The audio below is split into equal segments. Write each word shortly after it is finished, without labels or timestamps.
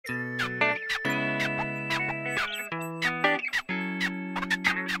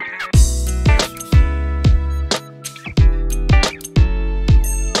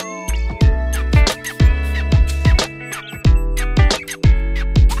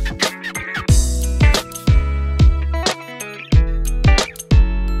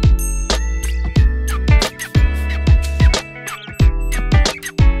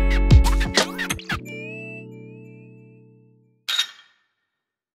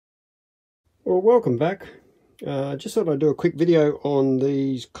Well, welcome back. Just thought I'd do a quick video on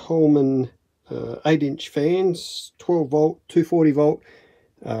these Coleman 8-inch fans, 12 volt, 240 volt,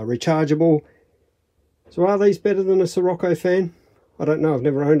 rechargeable. So are these better than a Sirocco fan? I don't know, I've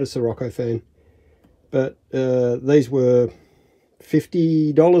never owned a Sirocco fan. But these were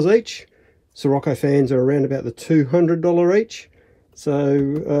 $50 each. Sirocco fans are around about the $200 each.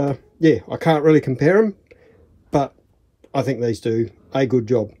 So yeah, I can't really compare them, but I think these do a good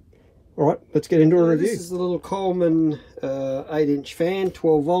job. Alright, let's get into a review. This is the little Coleman 8-inch fan,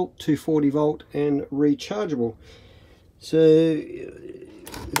 12 volt, 240 volt and rechargeable. So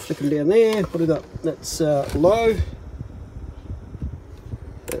flick them down there, put it up, that's low,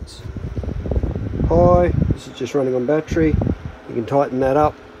 that's high, this is just running on battery. You can tighten that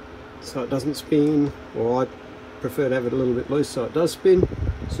up so it doesn't spin, or I prefer to have it a little bit loose so it does spin,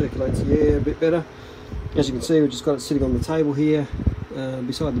 circulates the air a bit better. As you can see, we've just got it sitting on the table here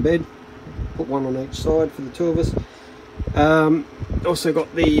beside the bed. Put one on each side for the two of us. Also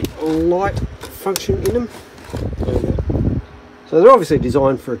got the light function in them. So they're obviously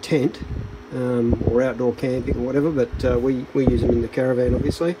designed for a tent or outdoor camping or whatever, but we use them in the caravan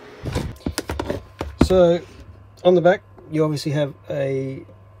obviously. So on the back you obviously have a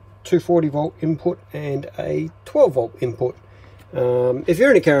 240 volt input and a 12 volt input. If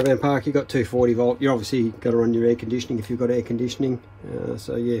you're in a caravan park, you've got 240 volt, you're obviously got to run your air conditioning if you've got air conditioning.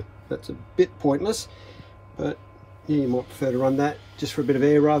 So yeah, that's a bit pointless, but yeah, you might prefer to run that just for a bit of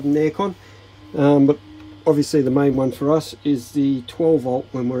air rather than aircon. But obviously the main one for us is the 12 volt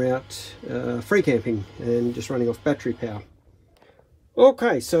when we're out free camping and just running off battery power.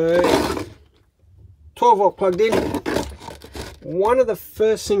 Okay, so 12 volt plugged in. One of the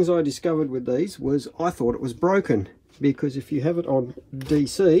first things I discovered with these was I thought it was broken, because if you have it on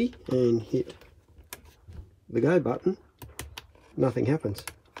DC and hit the go button, nothing happens.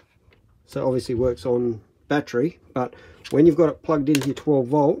 So obviously works on battery, but when you've got it plugged into your 12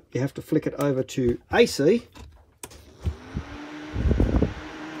 volt, you have to flick it over to AC,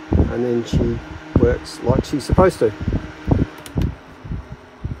 and then she works like she's supposed to.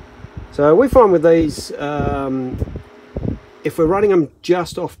 So we find with these, if we're running them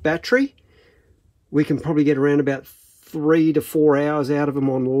just off battery, we can probably get around about 3 to 4 hours out of them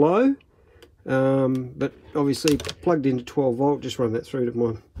on low. But obviously plugged into 12 volt, just run that through to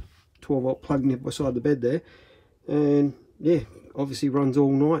my 12 volt plugged in beside the bed there, and yeah, obviously runs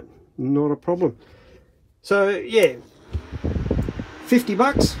all night, not a problem. So yeah, 50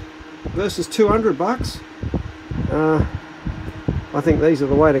 bucks versus 200 bucks. I think these are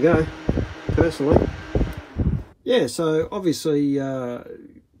the way to go personally. Yeah, so obviously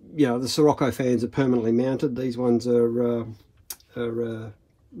you know, the Sirocco fans are permanently mounted. These ones are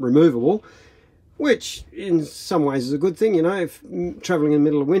removable, which in some ways is a good thing. You know, if traveling in the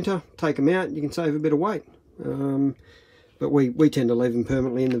middle of winter, take them out, you can save a bit of weight. But we tend to leave them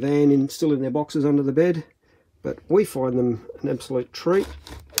permanently in the van, and still in their boxes under the bed. But we find them an absolute treat.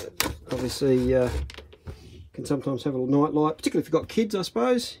 Obviously, can sometimes have a little night light, particularly if you've got kids, I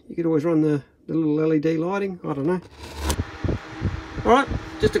suppose. You could always run the little LED lighting, I don't know. Alright,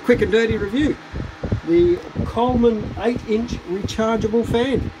 just a quick and dirty review. The Coleman 8-inch rechargeable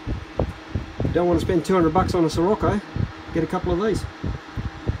fan. Don't want to spend 200 bucks on a Sirocco, get a couple of these.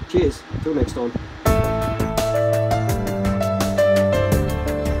 Cheers, till next time.